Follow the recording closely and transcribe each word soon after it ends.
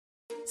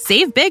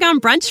Save big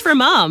on brunch for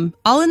mom,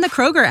 all in the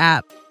Kroger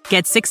app.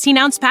 Get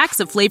 16-ounce packs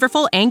of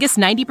flavorful Angus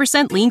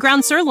 90% lean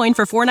ground sirloin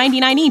for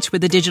 $4.99 each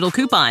with a digital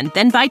coupon.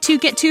 Then buy 2,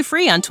 get 2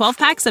 free on 12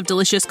 packs of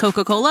delicious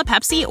Coca-Cola,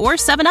 Pepsi, or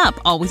 7-Up,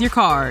 all with your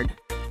card.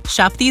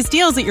 Shop these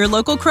deals at your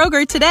local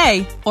Kroger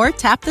today, or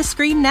tap the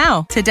screen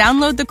now to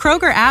download the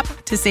Kroger app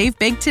to save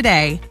big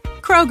today.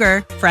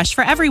 Kroger, fresh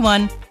for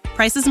everyone.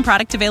 Prices and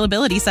product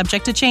availability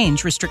subject to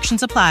change.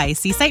 Restrictions apply.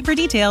 See site for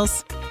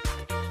details.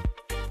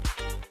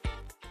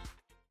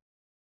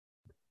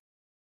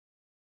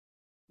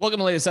 Welcome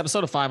to the latest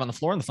episode of 5 on the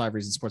Floor on the 5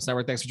 Reasons Sports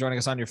Network. Thanks for joining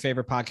us on your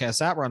favorite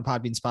podcast app. We're on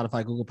Podbean,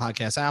 Spotify, Google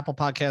Podcasts, Apple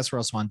Podcasts. We're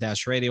also on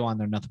Dash Radio on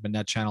their Nothing But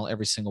Net channel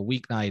every single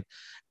weeknight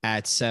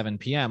at 7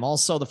 p.m.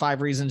 Also, the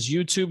 5 Reasons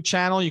YouTube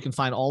channel. You can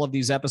find all of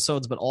these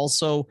episodes, but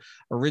also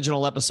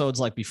original episodes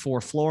like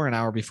Before Floor, an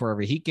hour before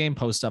every Heat game,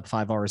 post up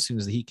 5 hours as soon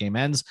as the Heat game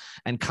ends,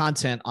 and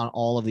content on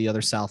all of the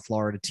other South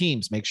Florida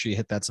teams. Make sure you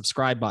hit that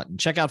subscribe button.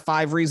 Check out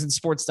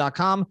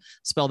 5reasonsports.com.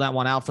 Spell that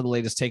one out for the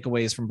latest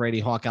takeaways from Brady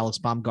Hawk, Alex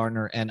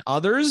Baumgartner, and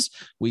others.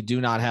 We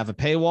do not have a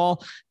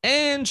paywall.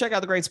 And check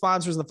out the great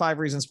sponsors of the 5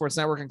 Reasons Sports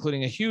Network,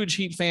 including a huge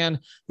Heat fan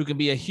who can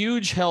be a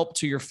huge help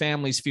to your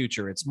family's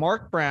future. It's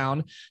Mark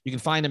Brown. You can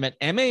find him at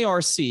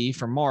MARC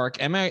for Mark,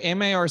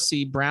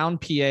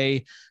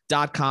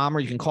 MARCBrownPA.com, or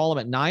you can call him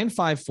at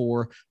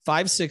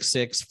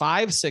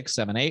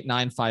 954-566-5678,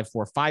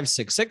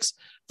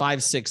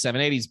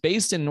 954-566-5678. He's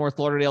based in North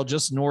Lauderdale,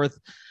 just north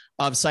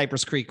of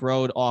Cypress Creek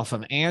Road off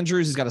of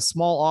Andrews. He's got a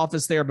small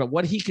office there, but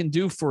what he can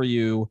do for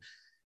you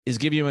is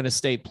give you an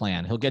estate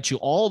plan. He'll get you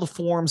all the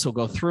forms. He'll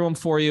go through them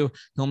for you.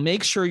 He'll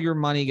make sure your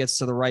money gets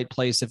to the right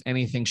place if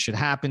anything should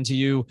happen to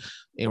you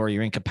or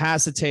you're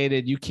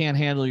incapacitated, you can't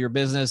handle your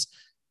business.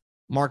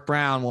 Mark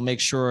Brown will make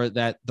sure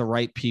that the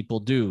right people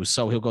do.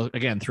 So he'll go,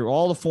 again, through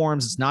all the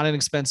forms. It's not an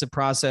expensive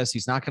process.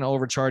 He's not going to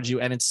overcharge you,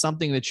 and it's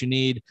something that you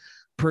need,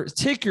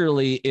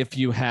 particularly if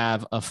you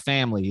have a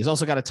family. He's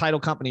also got a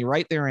title company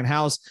right there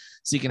in-house,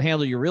 so you can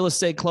handle your real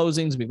estate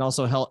closings. We can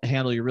also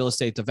handle your real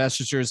estate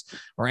divestitures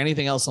or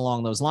anything else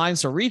along those lines.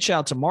 So reach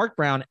out to Mark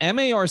Brown,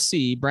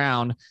 MARC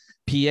Brown,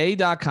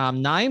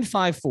 PA.com,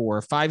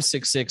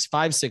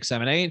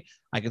 954-566-5678.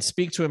 I can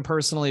speak to him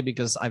personally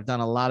because I've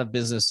done a lot of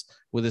business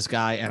with this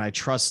guy and I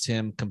trust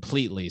him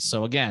completely.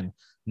 So again,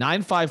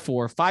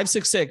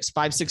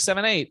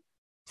 954-566-5678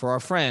 for our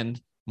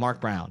friend,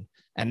 Mark Brown.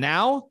 And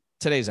now,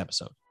 today's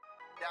episode.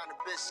 Down the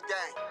bitch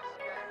gang.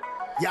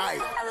 Yeah.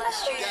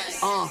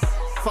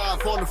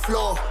 5 on the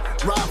floor,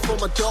 ride for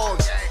my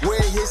dogs.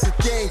 Where here's the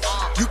thing,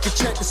 you can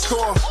check the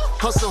score.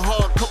 Hustle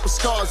hard, couple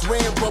scars,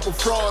 wearing bubble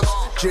frogs.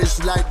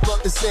 Just like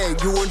Buck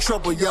said, you in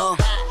trouble, y'all.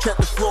 Kept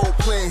the floor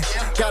playing,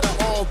 got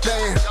it all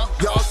band.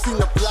 Y'all seen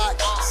the block,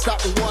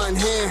 stop with one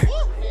hand.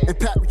 And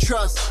Pat we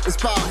trust, it's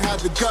power,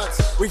 have the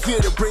guts. We're here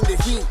to bring the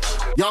heat,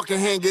 y'all can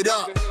hang it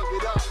up.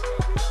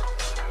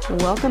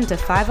 Welcome to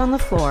 5 on the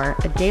Floor,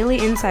 a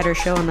daily insider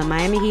show on the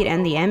Miami Heat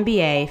and the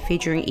NBA,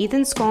 featuring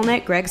Ethan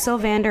Skolnick, Greg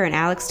Sylvander, and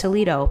Alex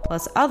Toledo,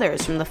 plus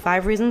others from the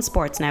 5 Reasons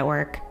Sports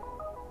Network.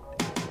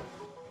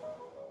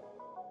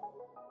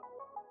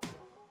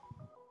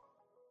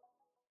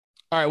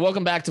 All right,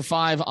 welcome back to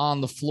 5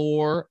 on the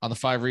Floor on the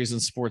 5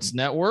 Reasons Sports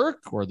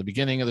Network, or the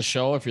beginning of the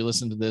show if you're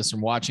listening to this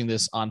and watching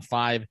this on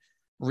 5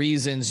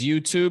 Reasons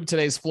YouTube.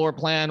 Today's floor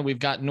plan, we've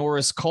got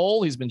Norris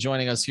Cole. He's been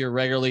joining us here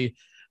regularly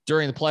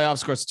during the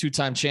playoffs. Of course,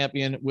 2-time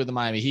champion with the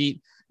Miami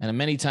Heat and a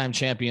many-time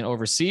champion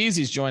overseas.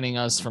 He's joining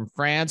us from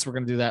France. We're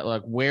going to do that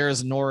like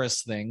where's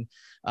Norris thing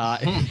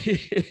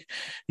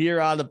here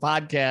on the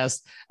podcast.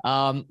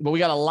 But we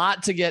got a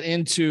lot to get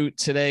into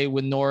today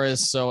with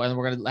Norris. And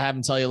we're going to have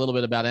him tell you a little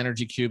bit about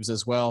energy cubes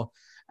as well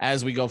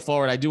as we go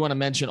forward. I do want to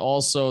mention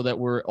also that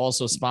we're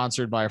also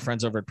sponsored by our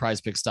friends over at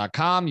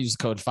prizepicks.com. Use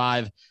the code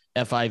 5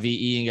 FIVE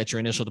and get your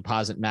initial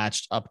deposit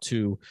matched up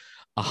to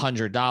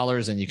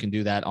 $100, and you can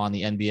do that on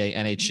the NBA,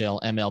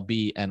 NHL,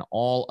 MLB, and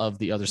all of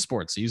the other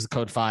sports. So use the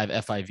code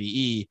 5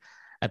 FIVE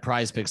at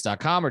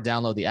prizepicks.com or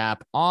download the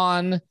app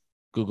on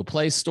Google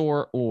Play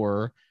Store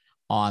or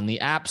on the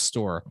App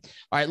Store.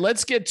 All right,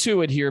 let's get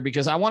to it here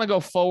because I want to go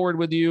forward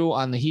with you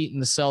on the Heat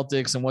and the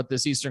Celtics and what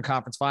this Eastern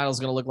Conference Final is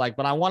going to look like.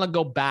 But I want to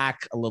go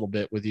back a little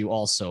bit with you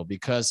also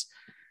because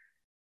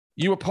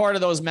you were part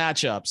of those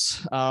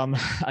matchups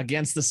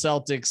against the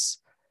Celtics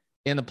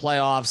in the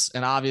playoffs.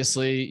 And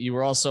obviously you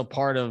were also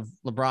part of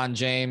LeBron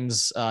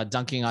James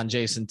dunking on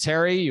Jason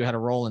Terry. You had a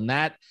role in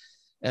that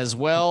as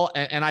well.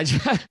 And I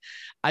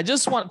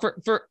just want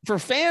for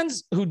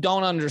fans who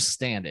don't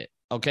understand it.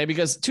 Okay.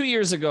 Because 2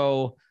 years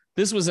ago,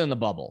 this was in the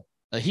bubble.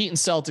 The Heat and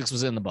Celtics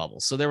was in the bubble.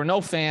 So there were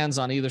no fans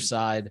on either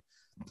side,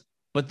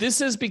 but this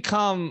has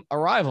become a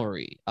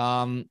rivalry.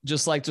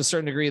 Just like to a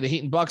certain degree, the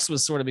Heat and Bucks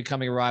was sort of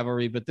becoming a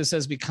rivalry, but this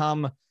has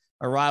become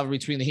a rivalry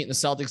between the Heat and the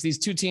Celtics. These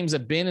two teams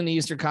have been in the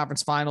Eastern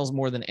Conference Finals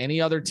more than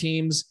any other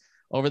teams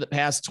over the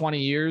past 20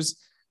 years.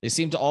 They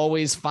seem to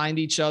always find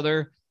each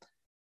other.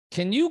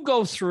 Can you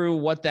go through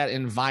what that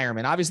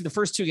environment, obviously the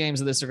first two games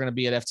of this are going to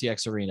be at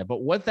FTX Arena,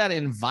 but what that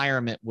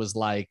environment was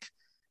like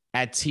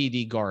at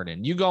TD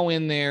Garden? You go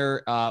in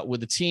there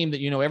with a team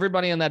that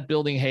everybody in that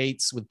building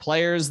hates, with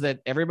players that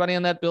everybody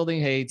in that building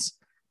hates.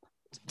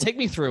 Take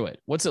me through it.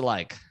 What's it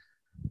like?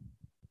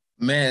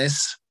 Man,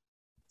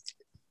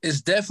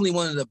 it's definitely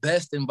one of the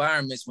best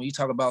environments when you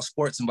talk about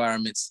sports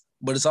environments,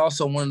 but it's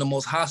also one of the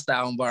most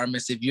hostile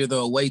environments if you're the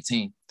away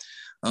team.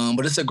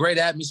 But it's a great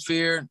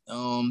atmosphere.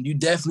 You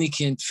definitely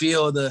can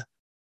feel the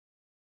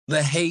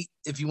hate,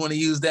 if you want to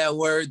use that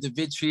word, the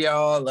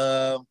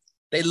vitriol.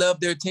 They love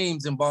their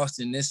teams in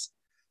Boston. It's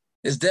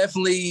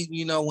definitely,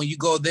 when you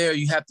go there,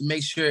 you have to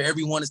make sure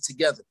everyone is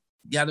together.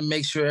 You got to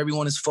make sure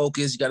everyone is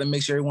focused. You got to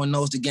make sure everyone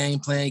knows the game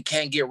plan. You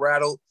can't get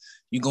rattled.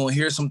 You're going to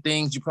hear some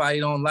things you probably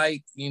don't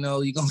like. You're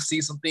going to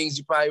see some things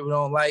you probably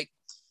don't like.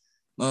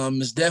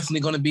 It's definitely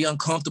going to be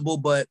uncomfortable,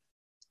 but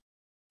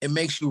it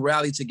makes you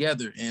rally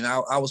together. And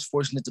I was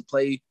fortunate to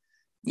play,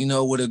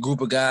 with a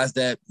group of guys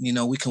that,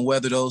 we can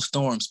weather those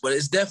storms. But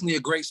it's definitely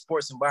a great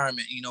sports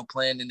environment,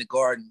 playing in the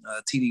Garden,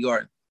 TD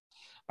Garden.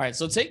 All right,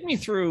 so take me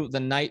through the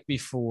night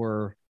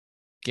before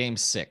Game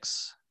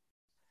 6.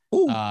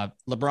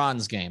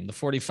 LeBron's game, the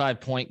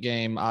 45-point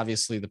game,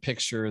 obviously the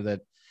picture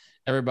that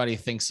everybody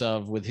thinks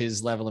of with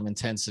his level of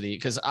intensity.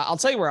 Because I'll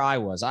tell you where I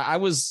was. I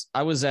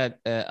was at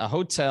a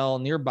hotel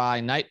nearby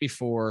night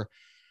before,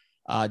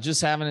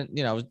 just having,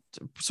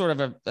 sort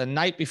of a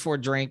night before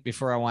drink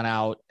before I went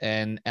out.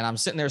 And I'm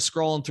sitting there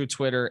scrolling through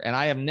Twitter, and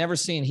I have never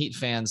seen Heat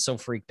fans so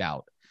freaked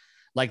out.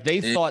 Like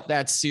they thought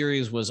that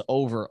series was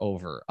over.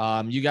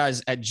 You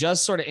guys had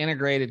just sort of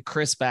integrated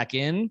Chris back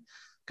in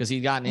because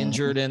he'd gotten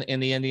injured in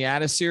the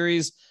Indiana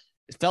series.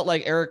 It felt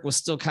like Eric was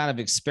still kind of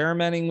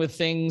experimenting with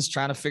things,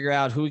 trying to figure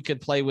out who he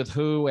could play with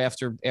who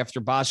after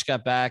Bosh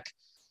got back.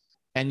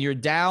 And you're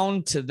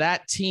down to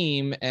that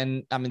team,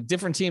 and I mean,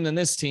 different team than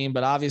this team,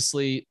 but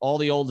obviously all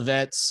the old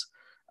vets,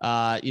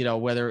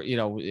 whether,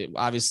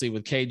 obviously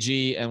with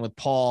KG and with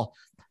Paul.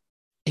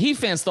 Heat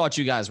fans thought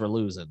you guys were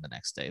losing the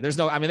next day.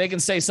 They can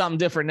say something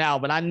different now,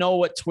 but I know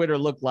what Twitter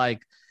looked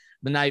like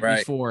the night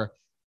before.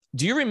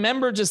 Do you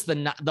remember just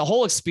the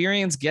whole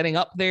experience getting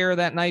up there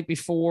that night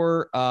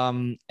before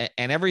and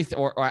everything?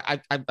 Or I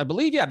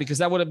believe, yeah, because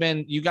that would have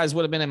been, you guys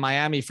would have been in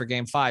Miami for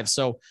Game 5.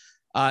 So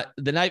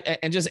the night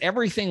and just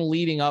everything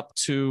leading up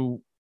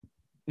to,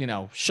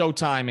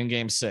 showtime in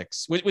Game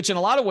 6, which in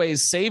a lot of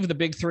ways saved the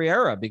Big Three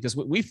era, because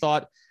we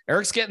thought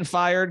Eric's getting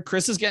fired,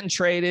 Chris is getting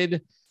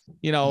traded.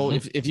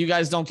 If you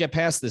guys don't get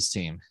past this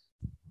team.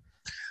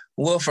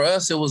 Well, for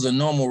us, it was a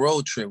normal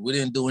road trip. We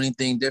didn't do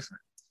anything different.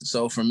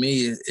 So for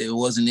me, it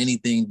wasn't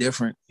anything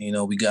different.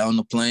 We got on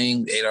the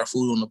plane, ate our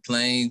food on the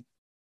plane.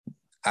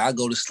 I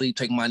go to sleep,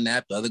 take my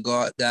nap. The other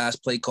guys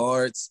play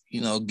cards,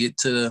 get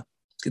to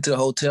the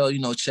hotel,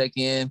 check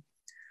in,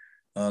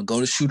 go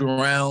to shoot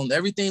around.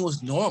 Everything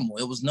was normal.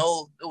 It was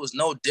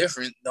no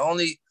different. The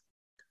only,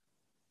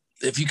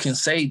 if you can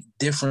say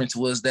difference,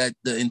 was that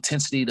the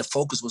intensity, the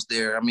focus was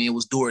there. I mean, it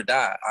was do or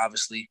die,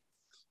 obviously.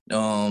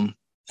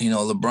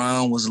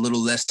 LeBron was a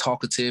little less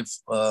talkative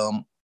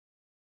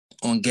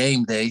on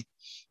game day,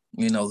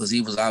 because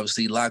he was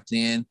obviously locked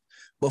in.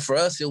 But for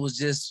us, it was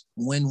just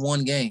win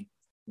one game.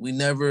 We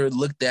never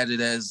looked at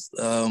it as,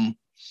 oh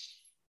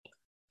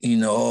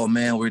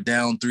man, we're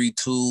down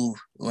 3-2.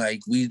 Like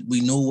we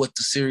knew what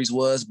the series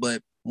was,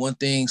 but one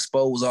thing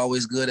Spo was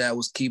always good at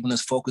was keeping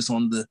us focused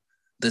on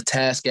the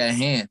task at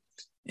hand.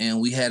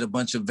 And we had a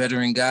bunch of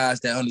veteran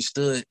guys that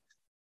understood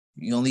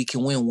you only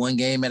can win one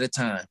game at a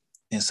time.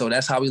 And so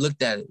that's how we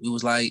looked at it. It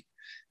was like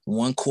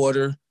one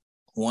quarter,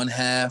 one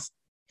half,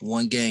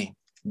 one game.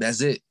 That's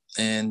it.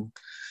 And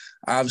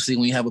obviously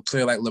when you have a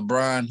player like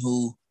LeBron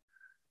who,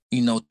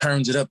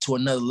 turns it up to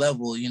another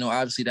level,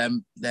 obviously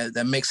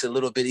that makes it a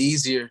little bit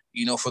easier,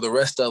 for the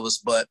rest of us.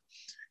 But,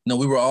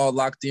 we were all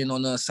locked in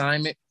on the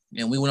assignment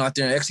and we went out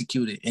there and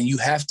executed. And you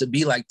have to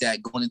be like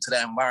that going into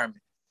that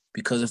environment,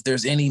 because if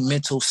there's any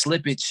mental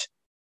slippage,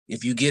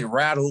 if you get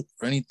rattled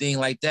or anything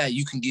like that,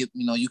 you can get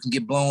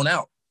blown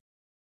out.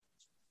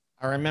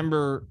 I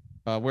remember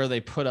where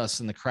they put us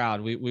in the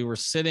crowd. We were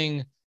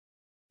sitting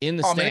in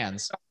the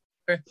stands.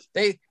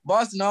 Man.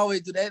 Boston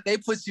always do that. They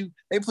put you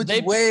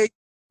way.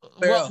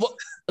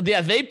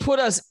 Yeah, they put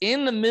us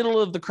in the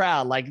middle of the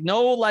crowd, like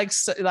no,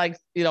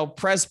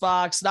 press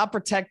box, not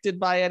protected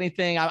by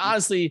anything. I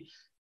honestly,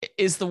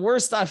 it's the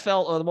worst I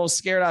felt, or the most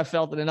scared I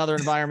felt in another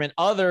environment,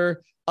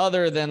 other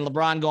than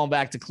LeBron going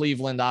back to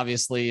Cleveland,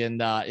 obviously, in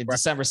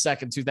December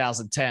 2nd,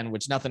 2010,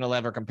 which nothing will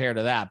ever compare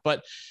to that.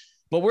 But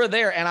we're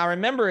there, and I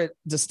remember it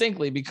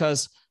distinctly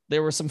because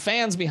there were some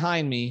fans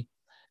behind me,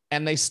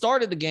 and they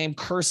started the game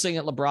cursing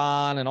at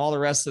LeBron and all the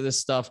rest of this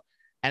stuff.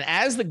 And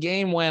as the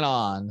game went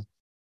on,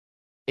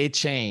 it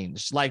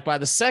changed. Like by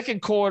the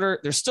second quarter,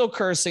 they're still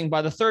cursing.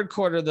 By the third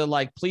quarter, they're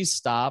like, please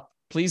stop.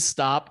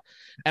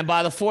 And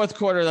by the fourth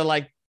quarter, they're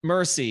like,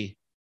 mercy,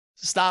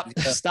 stop,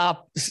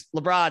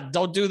 LeBron,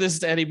 don't do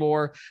this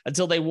anymore,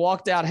 until they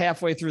walked out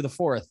halfway through the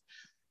fourth.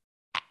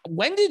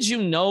 When did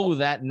you know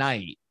that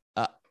night,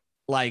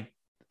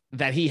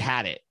 that he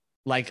had it?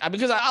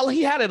 Because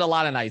he had it a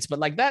lot of nights, but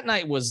like that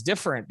night was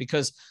different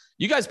because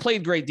You guys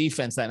played great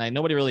defense that night.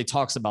 Nobody really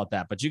talks about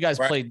that, but you guys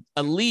played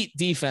elite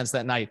defense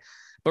that night,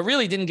 but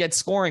really didn't get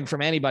scoring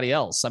from anybody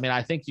else. I mean,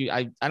 I think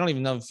I don't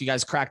even know if you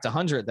guys cracked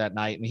 100 that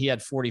night, and he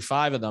had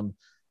 45 of them.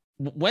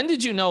 When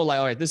did you know, like,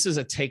 all right, this is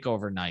a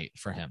takeover night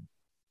for him?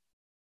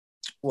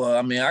 Well,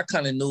 I mean, I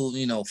kind of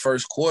knew,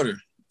 first quarter,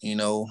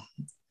 you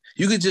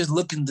could just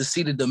look to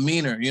see the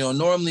demeanor.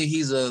 Normally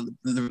he's a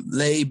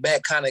laid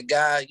back kind of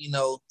guy,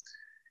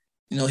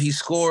 he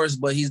scores,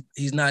 but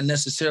he's not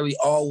necessarily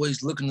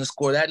always looking to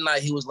score. That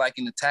night he was like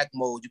in attack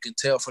mode. You can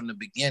tell from the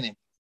beginning.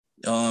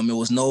 It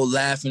was no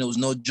laughing. It was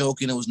no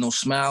joking. It was no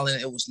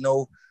smiling. It was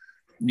no,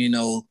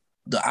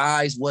 the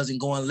eyes wasn't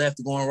going left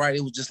or going right.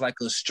 It was just like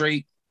a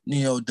straight,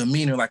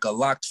 demeanor, like a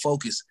locked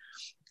focus.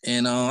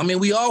 And, I mean,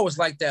 we always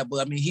like that,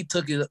 but, I mean, he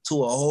took it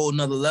to a whole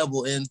nother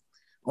level. And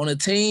on a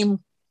team,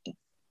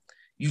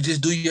 you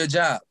just do your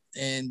job.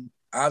 And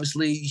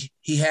obviously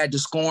he had the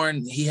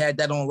scoring. He had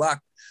that on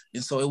lock.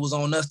 And so it was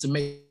on us to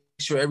make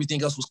sure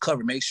everything else was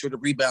covered, make sure the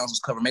rebounds was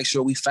covered, make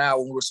sure we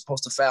foul when we were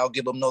supposed to foul,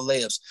 give them no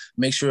layups,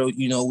 make sure,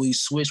 we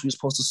switch, we were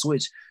supposed to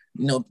switch,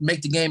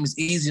 make the game as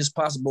easy as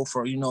possible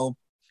for,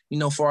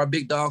 for our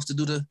big dogs to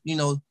do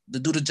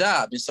the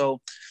job. And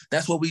so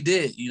that's what we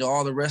did.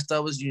 All the rest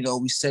of us,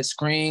 we set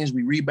screens,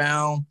 we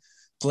rebound,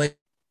 play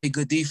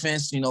good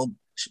defense,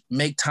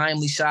 make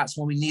timely shots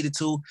when we needed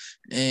to,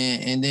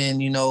 and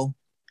then,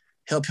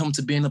 help him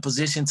to be in a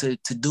position to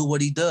do what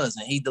he does.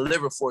 And he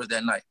delivered for us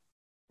that night.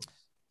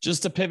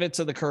 Just to pivot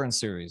to the current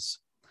series.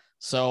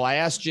 So I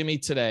asked Jimmy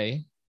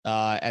today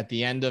at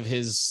the end of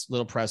his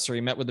little presser,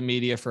 he met with the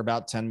media for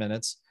about 10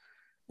 minutes.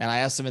 And I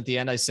asked him at the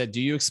end, I said, do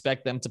you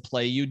expect them to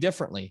play you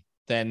differently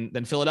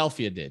than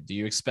Philadelphia did? Do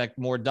you expect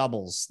more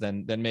doubles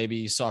than maybe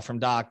you saw from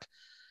Doc?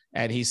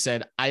 And he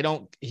said,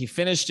 he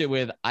finished it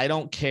with, I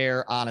don't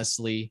care,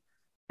 honestly,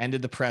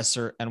 ended the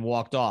presser and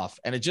walked off.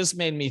 And it just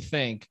made me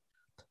think,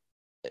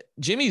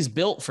 Jimmy's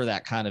built for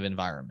that kind of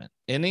environment,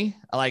 isn't he?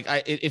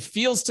 It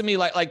feels to me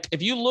like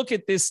if you look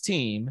at this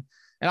team,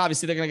 and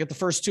obviously they're going to get the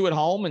first two at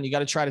home, and you got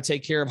to try to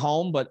take care of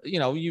home, but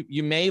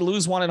you may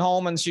lose one at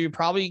home, and so you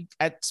probably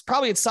at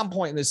some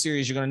point in this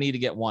series you're going to need to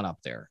get one up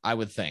there, I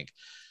would think.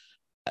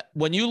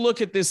 When you look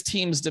at this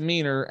team's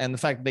demeanor and the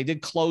fact that they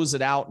did close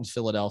it out in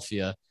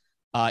Philadelphia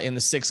in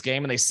the sixth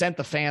game, and they sent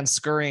the fans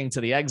scurrying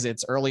to the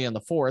exits early in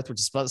the fourth, which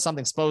is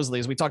something supposedly,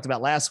 as we talked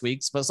about last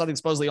week, something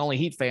supposedly only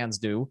Heat fans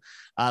do,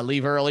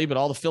 leave early, but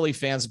all the Philly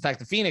fans, in fact,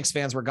 the Phoenix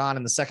fans were gone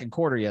in the second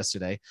quarter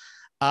yesterday.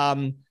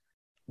 Do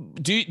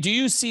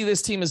you see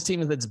this team as a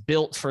team that's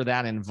built for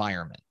that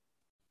environment?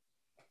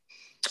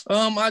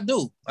 I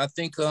do. I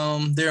think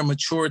they're a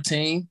mature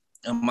team.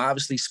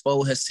 Obviously,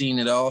 Spo has seen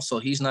it all, so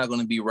he's not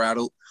going to be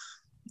rattled.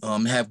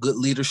 Have good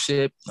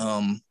leadership.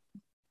 Bam,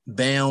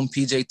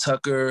 PJ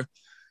Tucker,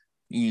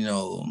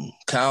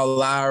 Kyle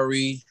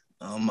Lowry,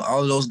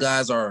 all of those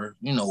guys are,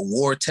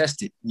 war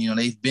tested.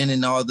 They've been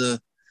in all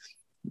the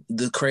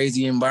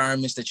crazy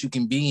environments that you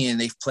can be in.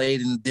 They've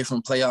played in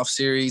different playoff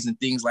series and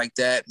things like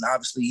that. And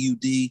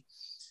obviously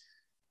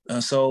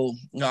UD. So,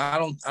 I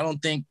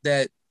don't think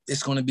that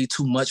it's going to be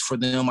too much for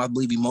them. I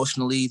believe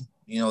emotionally,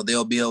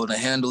 they'll be able to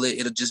handle it.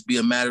 It'll just be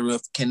a matter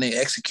of, can they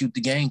execute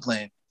the game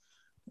plan?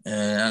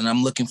 And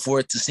I'm looking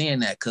forward to seeing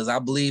that, because I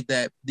believe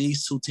that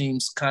these two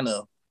teams kind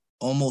of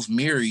almost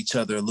mirror each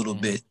other a little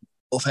bit.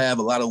 Both have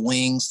a lot of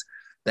wings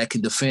that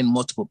can defend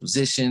multiple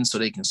positions, so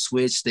they can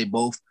switch. They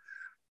both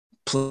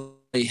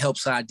play help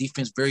side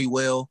defense very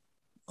well.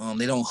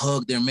 They don't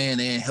hug their man.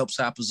 They're in help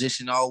side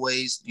position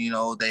always.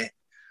 They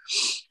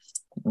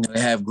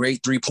have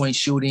great 3-point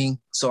shooting.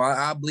 So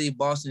I believe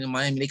Boston and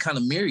Miami, they kind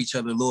of mirror each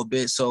other a little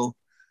bit. So,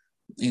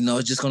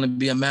 it's just going to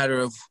be a matter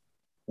of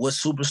what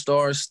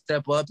superstars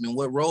step up and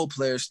what role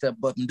players step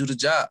up and do the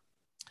job.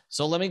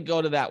 So let me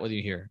go to that with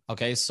you here.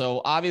 Okay.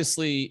 So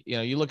obviously,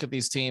 you look at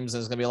these teams,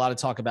 there's going to be a lot of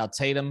talk about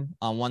Tatum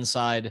on one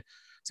side.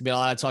 It's going to be a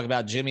lot of talk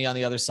about Jimmy on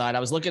the other side. I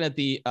was looking at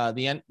the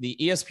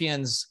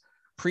ESPN's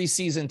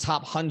preseason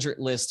top 100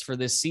 list for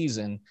this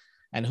season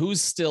and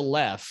who's still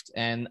left.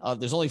 And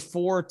there's only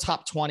 4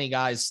 top 20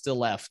 guys still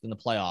left in the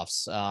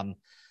playoffs.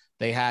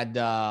 They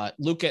had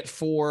Luke at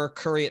 4,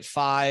 Curry at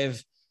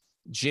 5,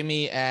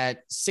 Jimmy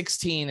at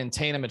 16, and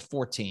Tatum at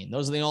 14.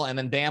 Those are the only, and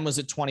then Bam was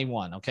at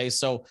 21. Okay.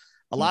 So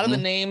a lot of the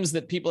names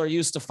that people are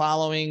used to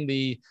following,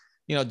 the,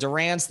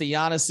 Durant's, the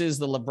Giannis's,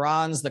 the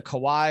LeBrons, the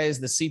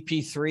Kawhis, the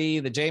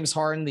CP3, the James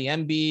Harden, the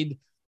Embiid,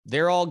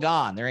 they're all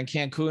gone. They're in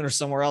Cancun or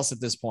somewhere else at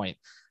this point.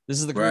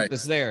 This is the group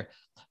that's there.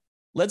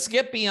 Let's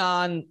get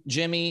beyond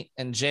Jimmy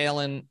and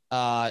Jalen,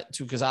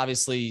 because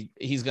obviously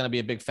he's going to be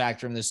a big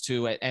factor in this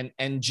too.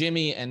 And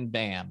Jimmy and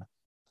Bam,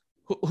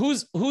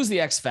 who's the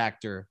X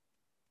factor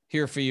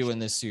here for you in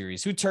this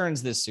series? Who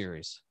turns this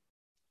series?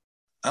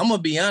 I'm going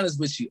to be honest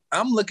with you.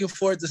 I'm looking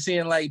forward to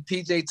seeing like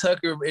PJ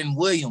Tucker and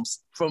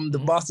Williams from the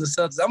Boston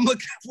Celtics. I'm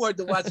looking forward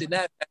to watching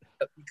that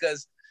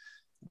because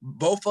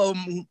both of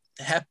them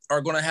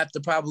are going to have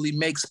to probably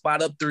make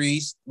spot up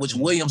threes, which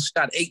Williams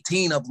shot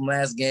 18 of them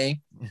last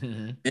game.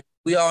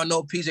 We all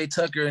know PJ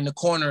Tucker in the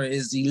corner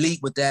is elite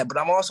with that, but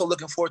I'm also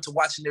looking forward to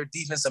watching their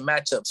defensive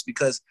matchups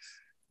because,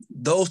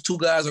 those two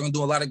guys are going to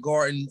do a lot of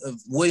guarding.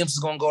 Williams is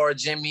going to guard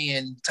Jimmy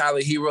and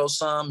Tyler Hero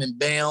some and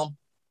Bam.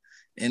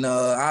 And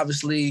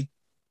obviously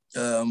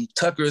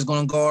Tucker is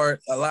going to guard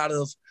a lot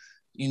of,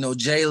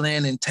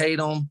 Jalen and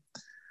Tatum.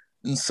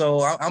 And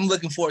so I'm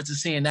looking forward to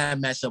seeing that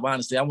matchup,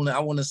 honestly. I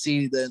want to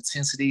see the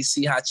intensity,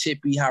 see how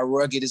chippy, how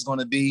rugged it's going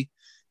to be.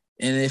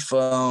 And if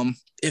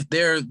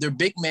their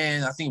big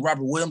man, I think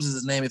Robert Williams is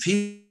his name, if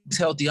he's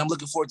healthy, I'm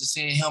looking forward to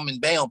seeing him and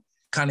Bam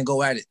kind of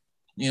go at it.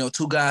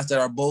 Two guys that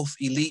are both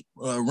elite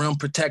rim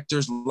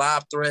protectors,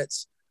 lob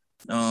threats.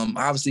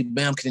 Obviously,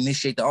 Bam can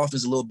initiate the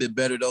offense a little bit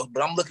better, though.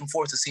 But I'm looking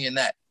forward to seeing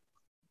that.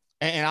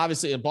 And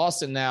obviously in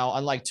Boston now,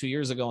 unlike 2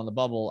 years ago in the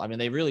bubble, I mean,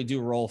 they really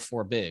do roll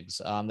four bigs.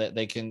 That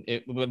they can,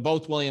 when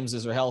both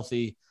Williamses are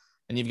healthy,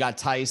 and you've got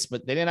Tice,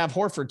 but they didn't have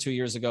Horford 2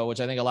 years ago, which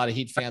I think a lot of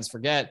Heat fans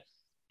forget.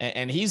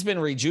 And he's been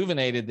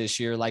rejuvenated this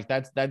year. Like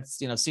that's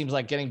seems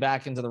like getting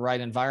back into the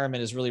right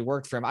environment has really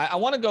worked for him. I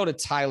want to go to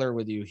Tyler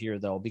with you here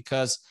though,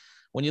 because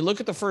when you look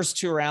at the first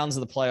 2 rounds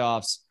of the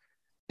playoffs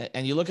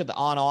and you look at the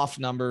on-off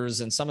numbers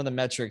and some of the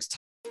metrics.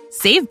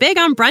 Save big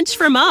on brunch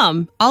for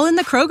mom, all in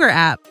the Kroger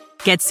app.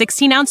 Get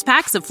 16-ounce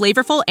packs of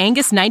flavorful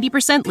Angus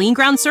 90% lean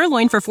ground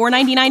sirloin for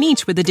 $4.99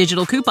 each with a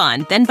digital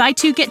coupon. Then buy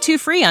 2, get 2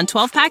 free on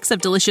 12 packs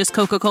of delicious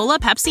Coca-Cola,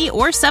 Pepsi,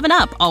 or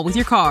 7-Up, all with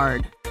your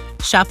card.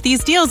 Shop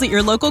these deals at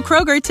your local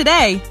Kroger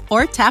today,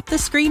 or tap the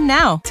screen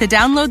now to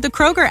download the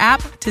Kroger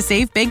app to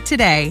save big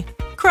today.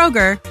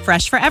 Kroger,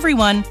 fresh for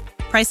everyone.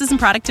 Prices and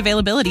product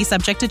availability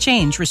subject to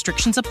change.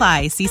 Restrictions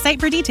apply. See site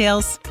for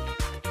details.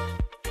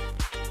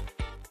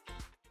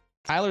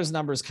 Tyler's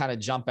numbers kind of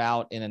jump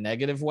out in a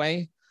negative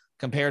way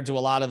compared to a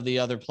lot of the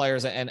other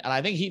players. And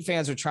I think Heat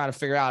fans are trying to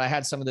figure out, I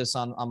had some of this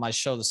on my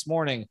show this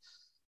morning,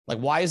 like,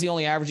 why is he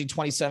only averaging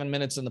 27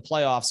 minutes in the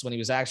playoffs when he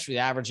was actually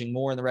averaging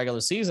more in the regular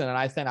season? And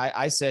I said,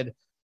 I think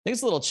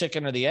it's a little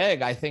chicken or the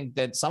egg. I think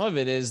that some of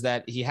it is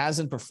that he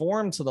hasn't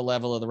performed to the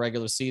level of the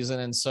regular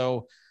season. And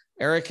so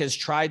Eric has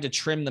tried to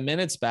trim the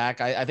minutes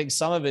back. I think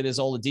some of it is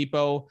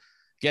Oladipo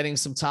getting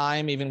some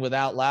time, even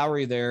without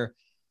Lowry there.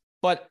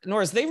 But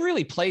Norris, they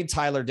really played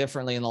Tyler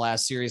differently in the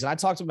last series. And I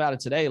talked about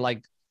it today.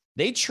 Like,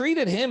 they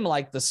treated him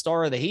like the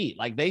star of the Heat.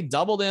 Like, they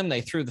doubled him.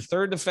 They threw the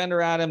third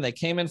defender at him. They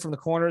came in from the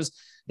corners.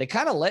 They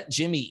kind of let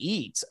Jimmy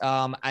eat.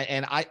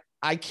 I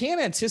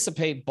can't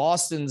anticipate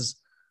Boston's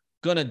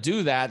going to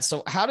do that.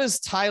 So how does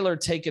Tyler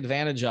take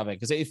advantage of it?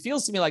 Because it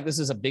feels to me like this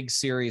is a big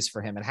series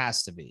for him. It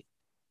has to be.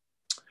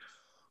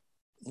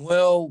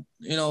 Well,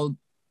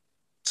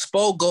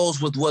 Spo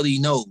goes with what he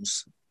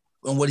knows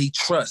and what he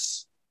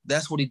trusts.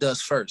 That's what he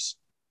does first.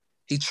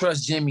 He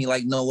trusts Jimmy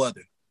like no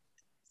other,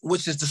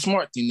 which is the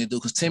smart thing to do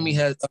because Jimmy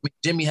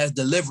has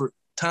delivered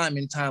time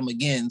and time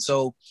again.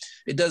 So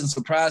it doesn't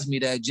surprise me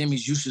that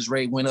Jimmy's usage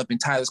rate went up and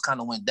Tyler's kind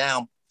of went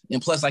down.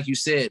 And plus, like you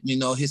said,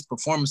 his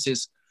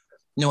performances,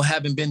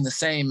 haven't been the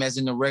same as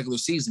in the regular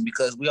season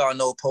because we all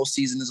know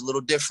postseason is a little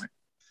different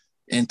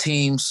and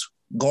teams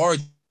guard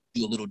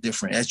you a little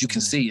different, as you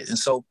can see it. And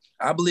so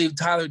I believe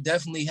Tyler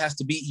definitely has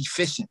to be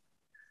efficient.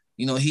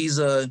 He's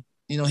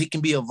he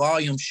can be a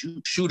volume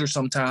shooter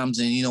sometimes.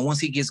 And, once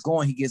he gets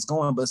going,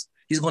 but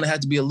he's going to have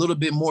to be a little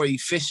bit more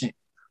efficient,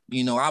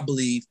 I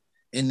believe,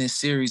 in this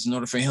series in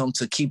order for him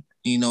to keep,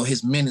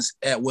 his minutes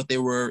at what they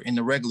were in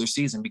the regular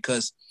season.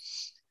 Because,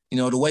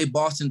 the way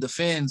Boston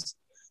defends,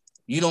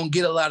 you don't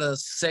get a lot of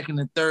second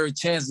and third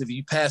chances if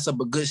you pass up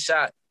a good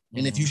shot.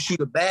 And if you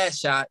shoot a bad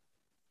shot,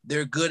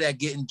 they're good at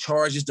getting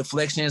charges,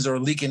 deflections, or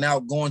leaking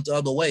out, going the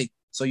other way.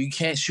 So you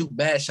can't shoot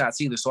bad shots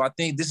either. So I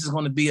think this is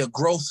going to be a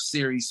growth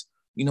series,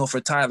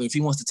 for Tyler. If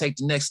he wants to take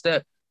the next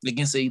step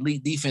against the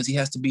elite defense, he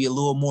has to be a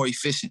little more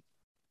efficient.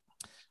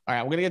 All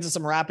right, we're going to get to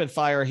some rapid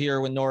fire here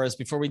with Norris.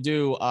 Before we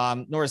do,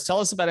 Norris, tell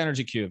us about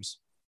Energy Cubes.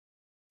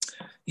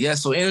 Yeah,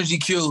 so Energy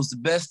Cubes, the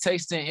best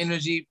tasting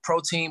energy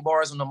protein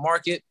bars on the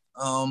market.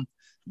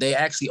 They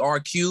actually are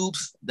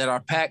cubes that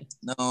are packed,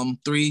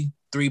 three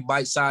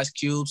bite-sized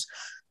cubes,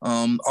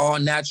 all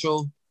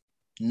natural,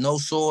 no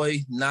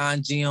soy,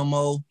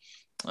 non-GMO,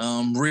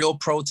 real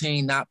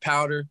protein, not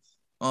powder.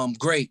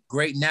 Great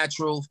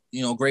natural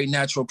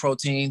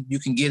protein. You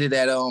can get it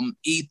at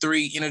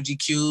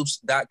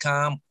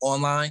e3energycubes.com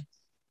online.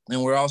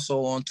 And we're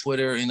also on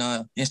Twitter and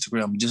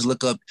Instagram. Just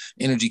look up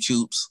Energy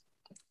Cubes.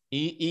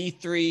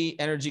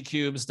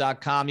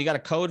 e3energycubes.com. You got a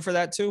code for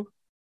that too?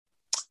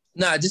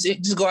 Nah,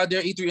 just go out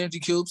there, E3 Energy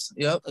Cubes.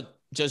 Yep.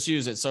 Just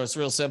use it. So it's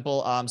real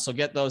simple. So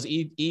get those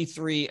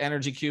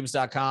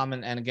e3energycubes.com.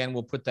 And again,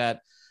 we'll put that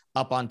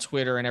up on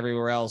Twitter and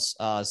everywhere else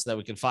so that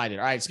we can find it.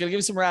 All right. So going to give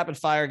you some rapid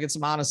fire, get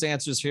some honest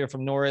answers here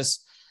from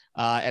Norris.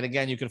 And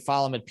again, you can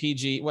follow him at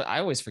PG. I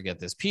always forget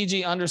this.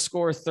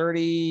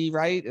 PG_30,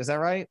 right? Is that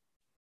right?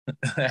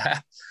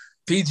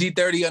 PG30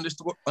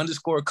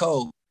 _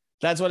 code.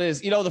 That's what it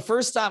is. The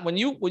first time when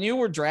you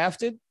were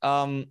drafted,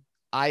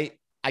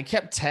 I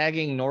kept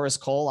tagging Norris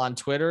Cole on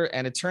Twitter,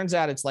 and it turns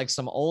out it's like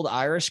some old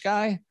Irish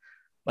guy,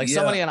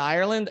 somebody in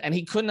Ireland, and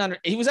he couldn't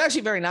he was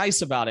actually very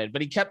nice about it,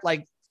 but he kept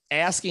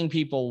asking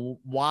people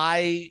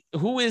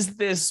who is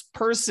this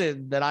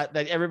person that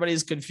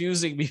everybody's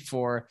confusing me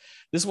for.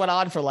 This went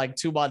on for like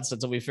 2 months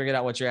until we figured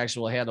out what your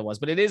actual handle was,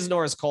 but it is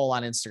Norris Cole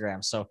on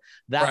Instagram. So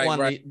that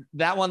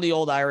one, the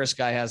old Irish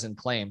guy hasn't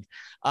claimed.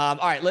 All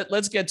right,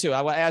 let's get to it.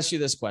 I want to ask you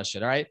this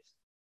question. All right.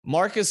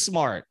 Marcus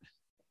Smart,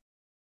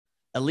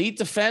 elite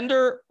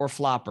defender or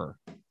flopper?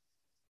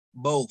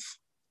 Both.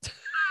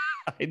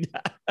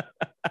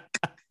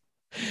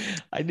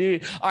 I knew.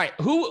 All right.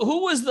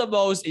 Who was the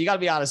most, you got to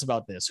be honest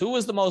about this. Who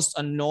was the most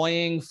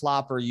annoying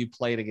flopper you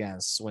played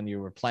against when you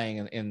were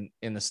playing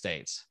in the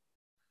States?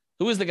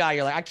 Who was the guy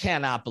you're like, I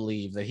cannot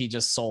believe that he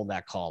just sold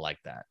that call like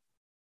that?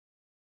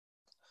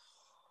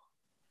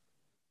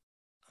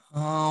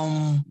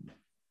 And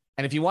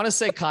if you want to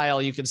say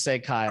Kyle, you can say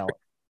Kyle.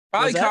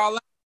 Probably Kyle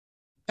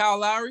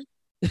Lowry.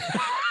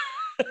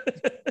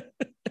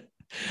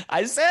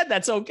 I said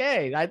that's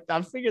okay.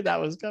 I figured that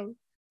was coming.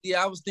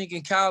 Yeah, I was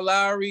thinking Kyle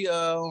Lowry.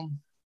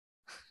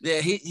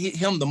 Yeah,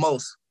 him the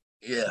most.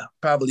 Yeah,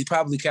 probably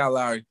Kyle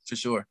Lowry for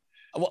sure.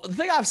 Well, the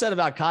thing I've said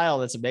about Kyle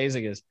that's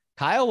amazing is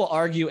Kyle will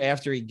argue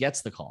after he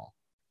gets the call.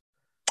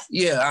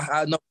 Yeah,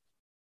 I know.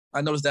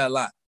 I noticed that a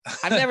lot.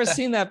 I've never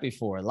seen that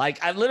before.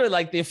 Like I literally,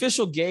 like the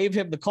official gave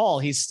him the call.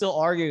 He's still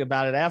arguing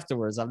about it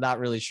afterwards. I'm not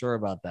really sure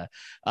about that.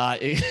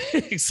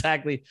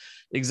 Exactly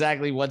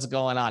what's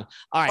going on.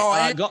 All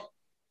right.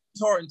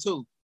 Harden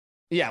too.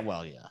 Yeah.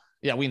 Well,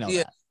 yeah. We know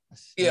that.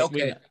 Yeah.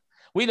 Okay.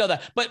 We know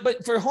that.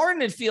 But for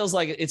Harden, it feels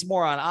like it's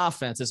more on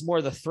offense. It's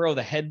more the throw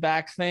the head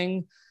back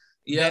thing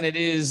than it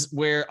is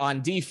where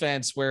on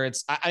defense, where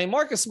it's, I mean,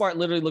 Marcus Smart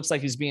literally looks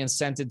like he's being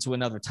sent into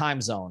another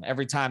time zone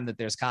every time that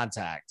there's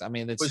contact. I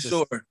mean, it's for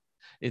sure.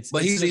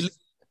 But he's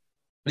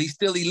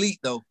still elite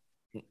though.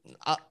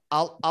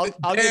 I'll give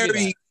you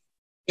that.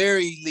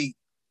 Very elite.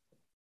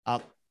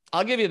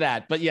 I'll give you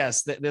that. But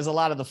yes, there's a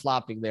lot of the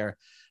flopping there.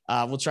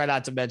 We'll try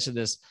not to mention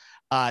this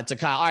to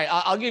Kyle. All right,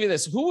 I'll give you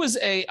this. Who was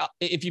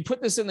if you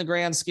put this in the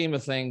grand scheme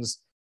of things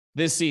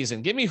this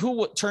season, give me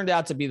who turned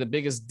out to be the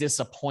biggest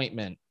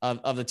disappointment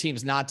of the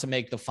teams not to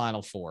make the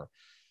Final Four.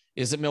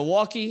 Is it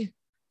Milwaukee?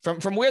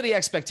 From where the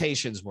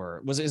expectations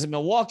were? Is it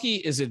Milwaukee?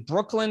 Is it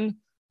Brooklyn?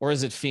 Or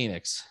is it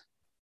Phoenix?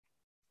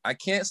 I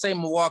can't say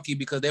Milwaukee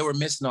because they were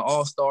missing an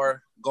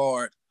all-star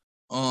guard.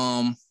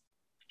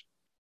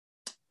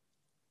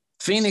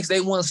 Phoenix,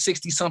 they won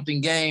 60-something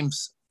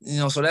games,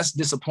 so that's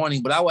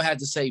disappointing. But I would have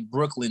to say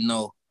Brooklyn,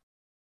 though.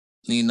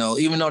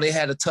 Even though they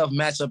had a tough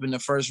matchup in the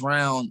first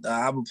round,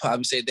 I would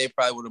probably say they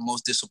probably were the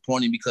most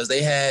disappointing because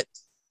they had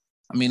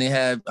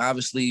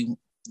obviously,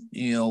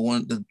 one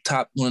of the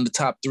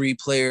top 3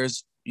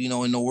 players,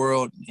 in the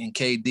world in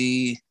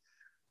KD.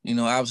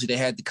 Obviously they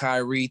had the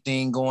Kyrie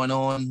thing going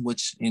on,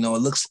 which,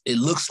 it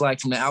looks like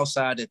from the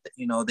outside that,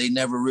 they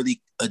never really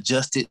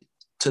adjusted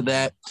to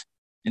that.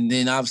 And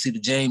then obviously the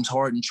James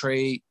Harden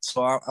trade.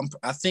 So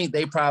I think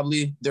they're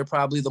probably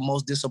the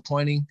most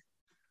disappointing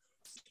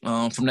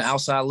from the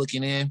outside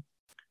looking in.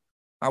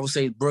 I would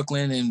say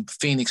Brooklyn and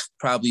Phoenix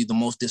probably the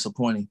most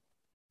disappointing.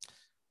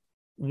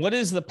 What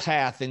is the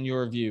path in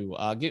your view?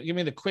 Give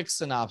me the quick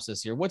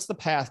synopsis here. What's the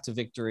path to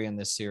victory in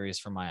this series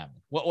for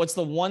Miami? What's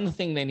the one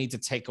thing they need to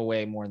take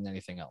away more than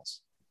anything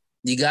else?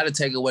 You got to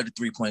take away the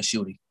 3-point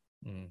shooting.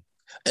 And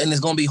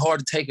it's going to be hard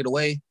to take it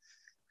away.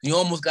 You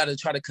almost got to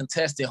try to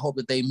contest and hope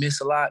that they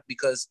miss a lot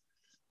because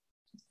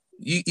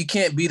you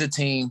can't beat a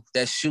team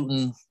that's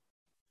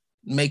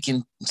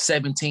making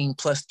 17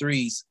 plus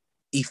threes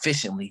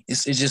efficiently.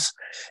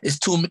 It's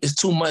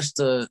too much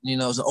to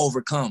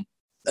overcome,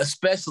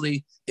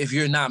 especially if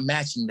you're not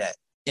matching that.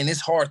 And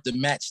it's hard to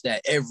match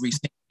that every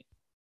single game.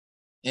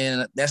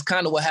 And that's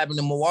kind of what happened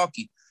in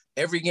Milwaukee.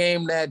 Every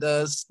game that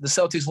the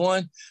Celtics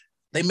won,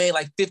 they made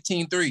like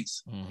 15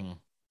 threes. Mm-hmm.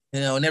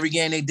 And every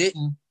game they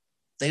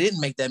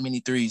didn't make that many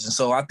threes. And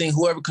so I think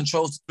whoever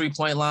controls the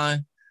 3-point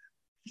line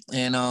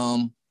and,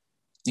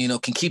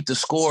 can keep the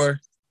score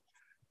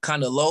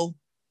kind of low,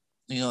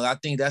 I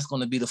think that's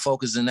going to be the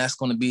focus, and that's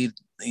going to be,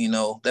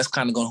 that's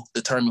kind of going to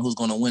determine who's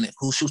going to win it,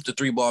 who shoots the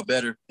 3-ball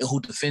better and who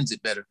defends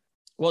it better.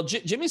 Well,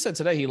 Jimmy said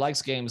today he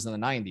likes games in the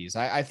 90s.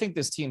 I think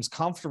this team's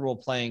comfortable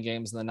playing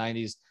games in the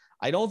 90s.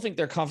 I don't think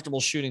they're comfortable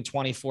shooting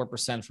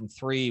 24% from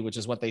 3, which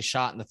is what they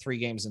shot in the 3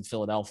 games in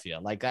Philadelphia.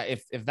 Like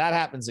if that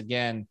happens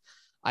again,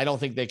 I don't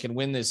think they can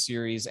win this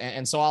series.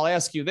 And so I'll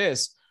ask you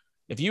this.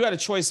 If you had a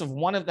choice of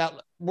one of that,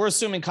 we're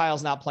assuming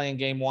Kyle's not playing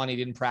game 1. He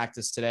didn't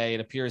practice today. It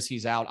appears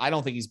he's out. I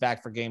don't think he's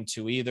back for game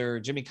 2 either.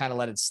 Jimmy kind of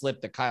let it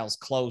slip that Kyle's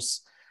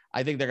close.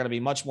 I think they're going to be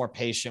much more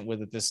patient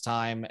with it this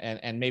time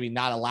and maybe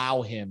not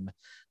allow him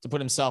to put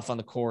himself on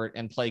the court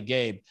and play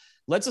Gabe.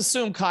 Let's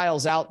assume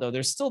Kyle's out, though.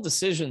 There's still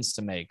decisions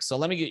to make. So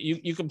let me get you.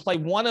 You can play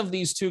one of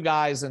these 2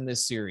 guys in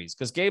this series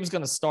because Gabe's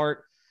going to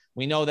start.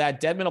 We know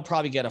that. Dedmon will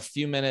probably get a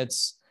few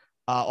minutes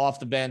off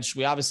the bench.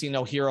 We obviously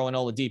know Hero and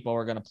Oladipo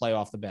are going to play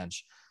off the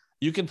bench.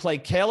 You can play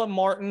Caleb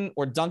Martin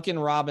or Duncan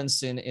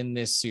Robinson in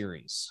this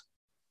series.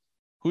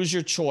 Who's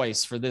your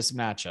choice for this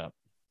matchup?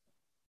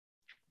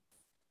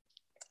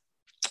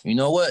 You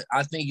know what?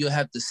 I think you'll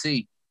have to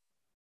see.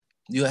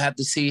 You'll have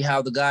to see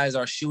how the guys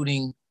are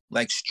shooting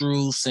like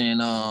Strus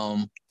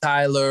and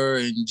Tyler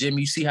and Jim,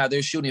 you see how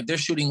they're shooting. If they're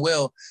shooting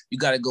well, you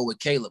got to go with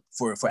Caleb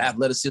for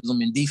athleticism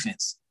and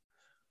defense.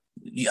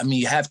 I mean,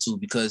 you have to,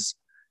 because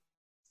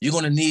you're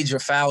going to need your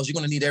fouls. You're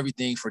going to need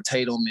everything for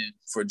Tatum and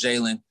for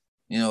Jalen.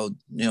 You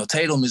know,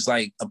 Tatum is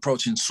like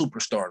approaching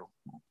superstardom,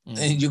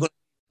 and you're going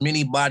to need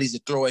many bodies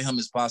to throw at him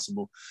as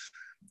possible.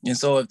 And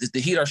so if the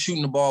Heat are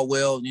shooting the ball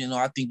well, you know,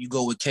 I think you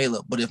go with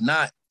Caleb. But if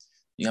not,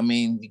 I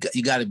mean,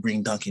 you got to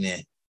bring Duncan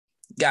in.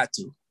 Got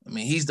to. I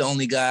mean, he's the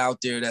only guy out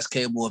there that's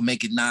capable of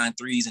making 9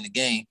 threes in a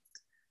game,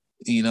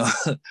 you know?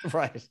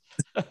 Right.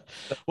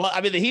 Well,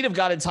 I mean, the Heat have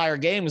got entire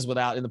games in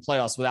the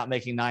playoffs without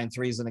making 9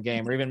 threes in a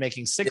game, or even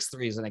making 6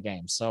 threes in a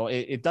game. So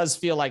it does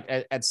feel like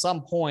at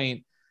some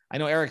point, I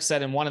know Eric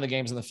said in one of the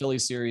games in the Philly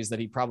series that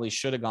he probably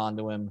should have gone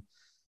to him.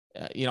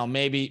 You know,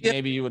 maybe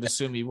you would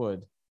assume he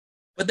would.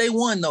 But they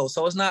won, though.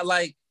 So it's not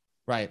like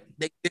right.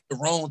 They did the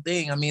wrong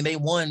thing. I mean, they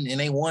won, and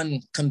they won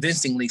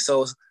convincingly.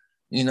 So,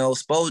 you know,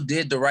 Spo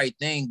did the right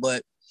thing,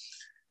 but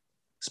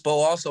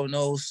Spo also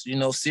knows, you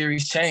know,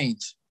 series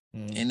change.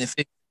 And if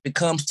it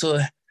comes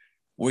to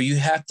where you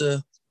have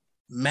to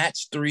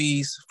match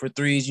threes for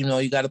threes, you know,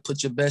 you got to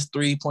put your best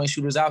 3-point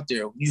shooters out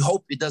there. You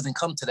hope it doesn't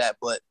come to that,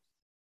 but,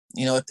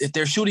 you know, if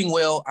they're shooting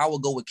well, I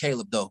would go with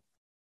Caleb, though.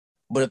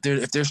 But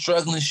if they're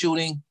struggling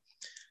shooting,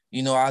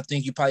 you know, I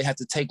think you probably have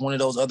to take one of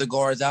those other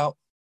guards out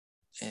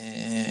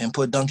and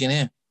put Duncan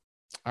in.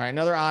 All right,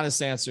 another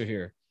honest answer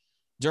here.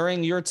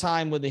 During your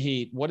time with the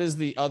Heat, what is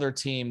the other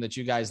team that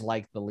you guys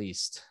liked the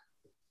least?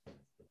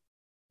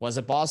 Was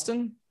it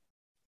Boston?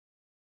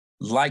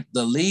 Like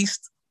the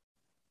least?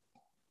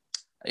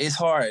 It's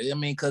hard. I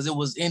mean, because it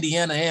was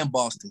Indiana and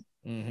Boston.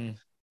 Mm-hmm.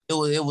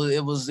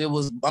 It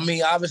was. I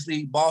mean,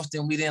 obviously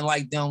Boston, we didn't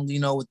like them, you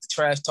know, with the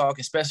trash talk,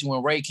 especially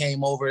when Ray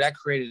came over. That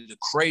created a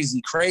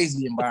crazy,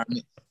 crazy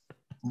environment.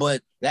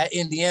 But that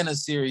Indiana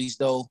series,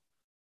 though,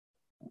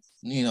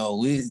 you know,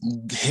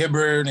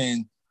 Hibbert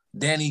and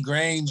Danny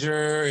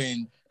Granger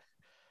and,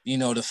 you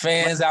know, the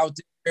fans out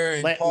there.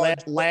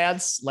 And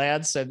Lance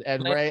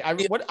and Ray.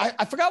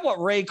 I forgot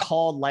what Ray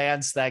called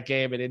Lance that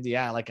game in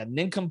Indiana, like a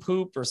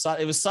nincompoop or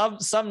something. It was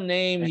some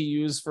name he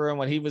used for him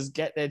when he was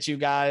getting at you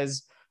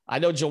guys. I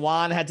know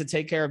Jawan had to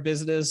take care of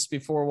business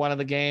before one of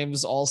the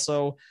games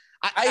also.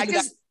 I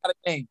guess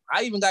I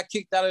even got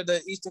kicked out of the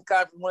Eastern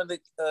Conference, one of the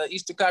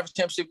Eastern Conference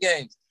championship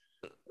games.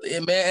 Yeah,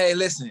 man, hey,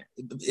 listen,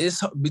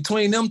 it's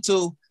between them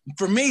two.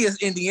 For me,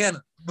 it's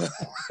Indiana, but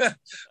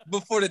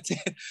for the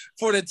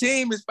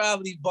team, it's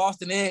probably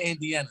Boston and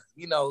Indiana.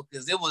 You know,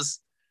 because it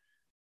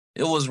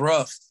was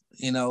rough.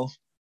 You know,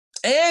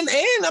 and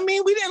I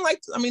mean, we didn't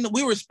like. I mean,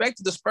 we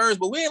respected the Spurs,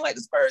 but we didn't like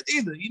the Spurs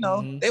either. You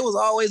know, They was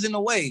always in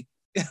the way.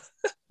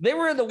 They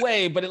were in the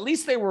way, but at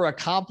least they were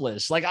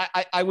accomplished. Like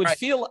I would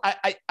feel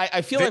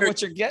I feel like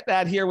what you're getting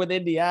at here with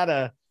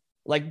Indiana,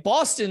 like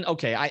Boston.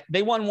 Okay,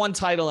 they won one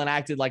title and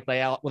acted like they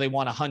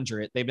won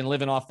 100. They've been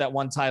living off that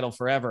one title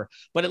forever,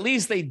 but at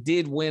least they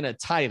did win a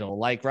title.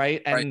 Like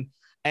right. And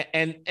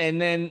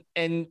then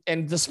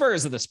the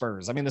Spurs are the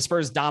Spurs. I mean, the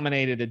Spurs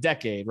dominated a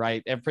decade,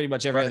 right? And pretty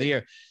much every other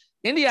year.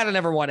 Indiana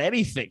never won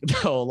anything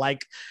though.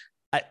 Like.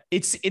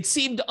 It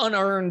seemed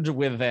unearned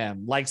with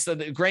them. Like so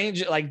the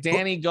Granger, like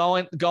Danny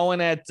going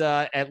at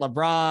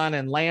LeBron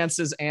and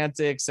Lance's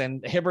antics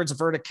and Hibbert's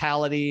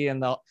verticality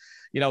and the,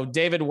 you know,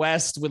 David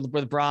West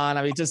with Bron.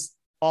 I mean, just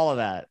all of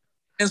that.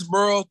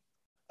 Bro,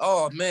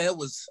 oh man, it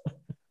was.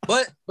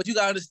 But you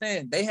gotta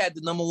understand, they had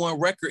the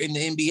 #1 record in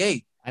the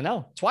NBA. I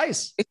know,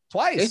 twice.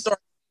 They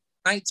started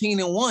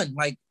 19-1.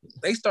 Like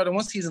they started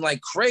one season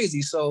like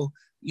crazy. So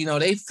you know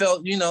they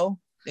felt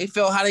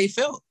how they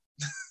felt.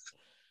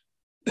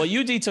 Well,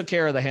 UD took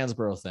care of the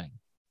Hansborough thing.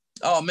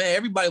 Oh man,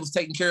 everybody was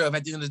taken care of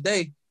at the end of the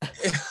day.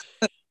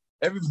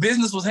 Every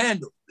business was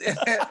handled.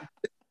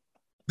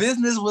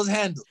 Business was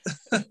handled.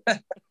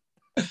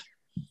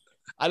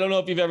 I don't know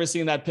if you've ever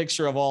seen that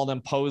picture of all them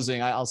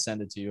posing. I'll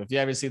send it to you. If you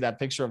ever see that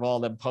picture of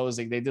all them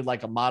posing, they did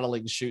like a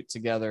modeling shoot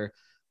together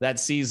that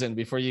season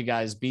before you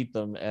guys beat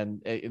them,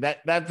 and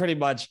that pretty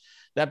much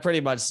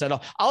set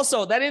off.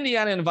 Also, that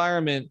Indiana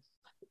environment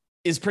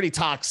is pretty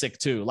toxic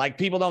too. Like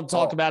people don't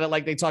talk about it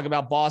like they talk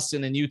about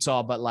Boston and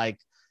Utah, but like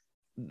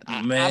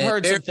I've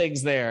heard some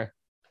things there.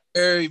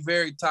 Very,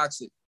 very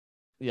toxic.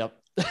 Yep.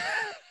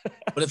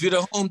 But if you're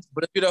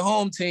the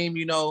home team,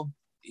 you know,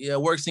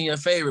 it works in your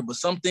favor. But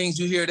some things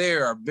you hear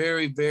there are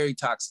very, very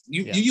toxic.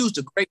 You used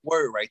a great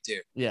word right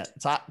there. Yeah,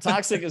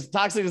 toxic is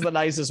the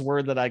nicest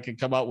word that I could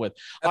come up with.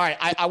 All right,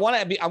 I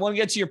want to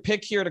get to your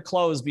pick here to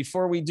close.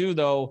 Before we do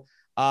though,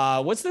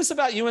 what's this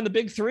about you and the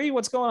Big Three?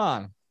 What's going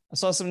on? I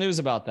saw some news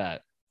about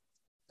that.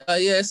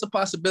 Yeah, it's a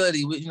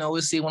possibility.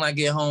 We'll see when I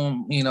get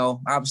home, you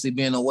know, obviously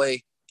being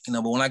away, you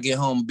know, but when I get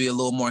home, be a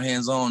little more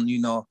hands-on, you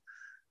know.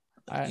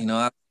 All right. You know,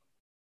 I'll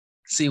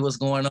see what's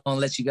going on,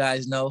 let you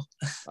guys know.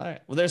 All right.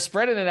 Well, they're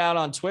spreading it out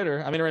on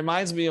Twitter. I mean, it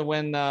reminds me of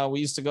when we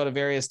used to go to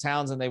various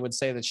towns and they would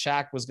say that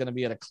Shaq was going to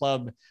be at a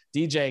club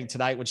DJing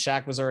tonight when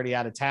Shaq was already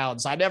out of town.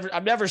 So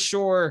I'm never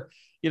sure,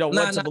 you know,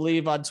 what to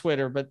believe on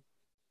Twitter, but.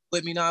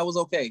 With me, no, it was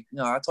okay.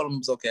 No, I told him it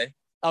was okay.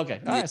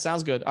 Okay. All right.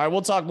 Sounds good. All right.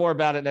 We'll talk more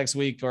about it next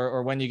week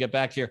or when you get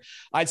back here.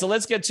 All right. So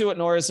let's get to it,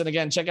 Norris. And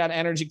again, check out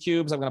Energy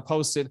Cubes. I'm going to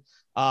post it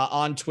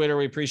on Twitter.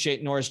 We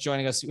appreciate Norris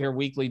joining us here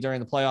weekly during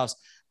the playoffs.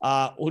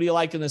 Who do you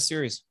like in this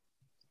series?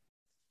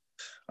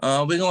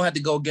 We're going to have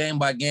to go game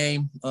by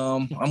game.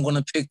 I'm going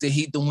to pick the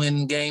Heat to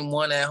win game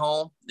 1 at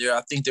home.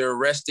 I think they're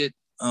rested.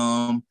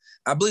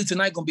 I believe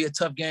tonight going to be a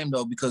tough game,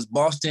 though, because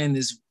Boston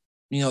is,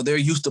 they're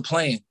used to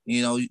playing.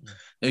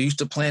 They're used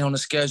to playing on the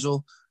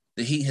schedule.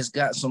 The Heat has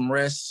got some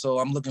rest, so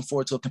I'm looking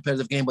forward to a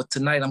competitive game. But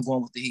tonight, I'm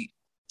going with the Heat.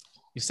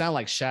 You sound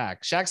like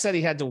Shaq. Shaq said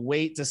he had to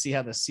wait to see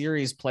how the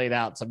series played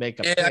out to make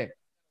a pick.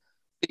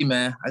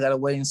 Man, I got to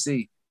wait and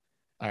see.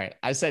 All right.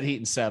 I said Heat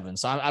in 7.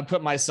 So I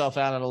put myself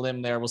out on a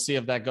limb there. We'll see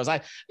if that goes.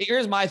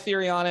 Here's my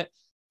theory on it.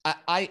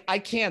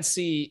 I can't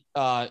see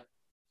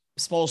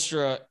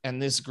Spoelstra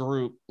and this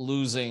group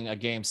losing a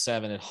game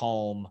 7 at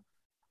home.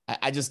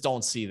 I just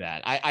don't see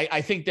that.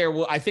 I think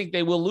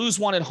they will lose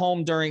one at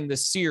home during the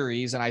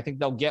series, and I think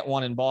they'll get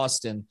one in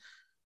Boston.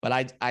 But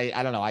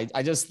I don't know.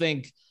 I just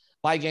think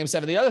by game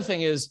 7. The other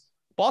thing is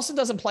Boston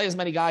doesn't play as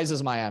many guys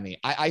as Miami.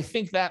 I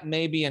think that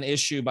may be an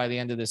issue by the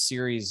end of this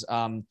series.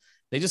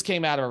 They just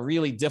came out of a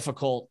really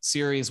difficult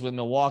series with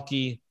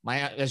Milwaukee.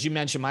 As you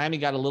mentioned, Miami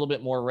got a little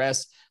bit more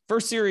rest.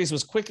 First series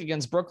was quick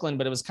against Brooklyn,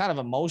 but it was kind of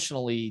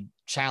emotionally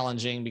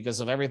challenging because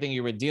of everything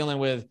you were dealing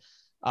with.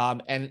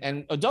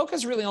 And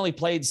Udoka's really only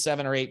played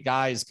 7 or 8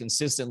 guys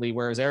consistently,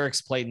 whereas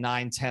Eric's played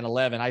 9, 10,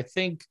 11. I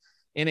think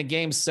in a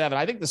game 7,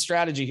 I think the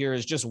strategy here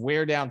is just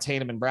wear down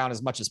Tatum and Brown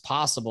as much as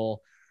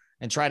possible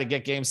and try to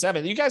get game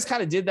 7. You guys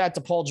kind of did that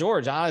to Paul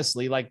George,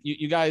 honestly. Like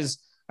you guys,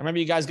 I remember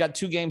you guys got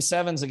 2 game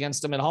 7s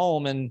against him at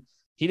home, and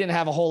he didn't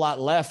have a whole lot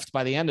left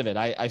by the end of it.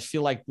 I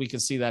feel like we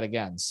could see that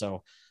again.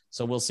 So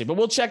we'll see, but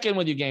we'll check in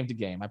with you game to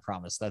game. I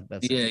promise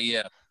that's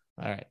yeah.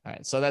 All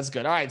right. So that's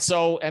good. All right.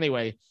 So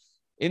anyway,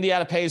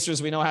 Indiana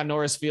Pacers, we know how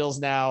Norris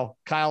feels now.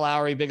 Kyle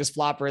Lowry, biggest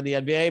flopper in the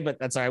NBA, but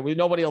that's all right.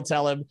 Nobody will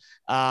tell him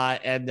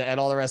and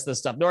all the rest of this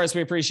stuff. Norris,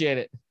 we appreciate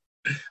it.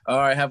 All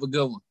right. Have a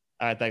good one.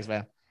 All right. Thanks,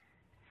 man.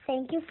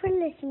 Thank you for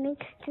listening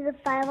to the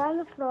 5 on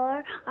the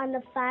Floor on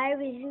the 5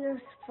 Regional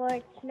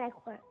Sports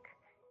Network.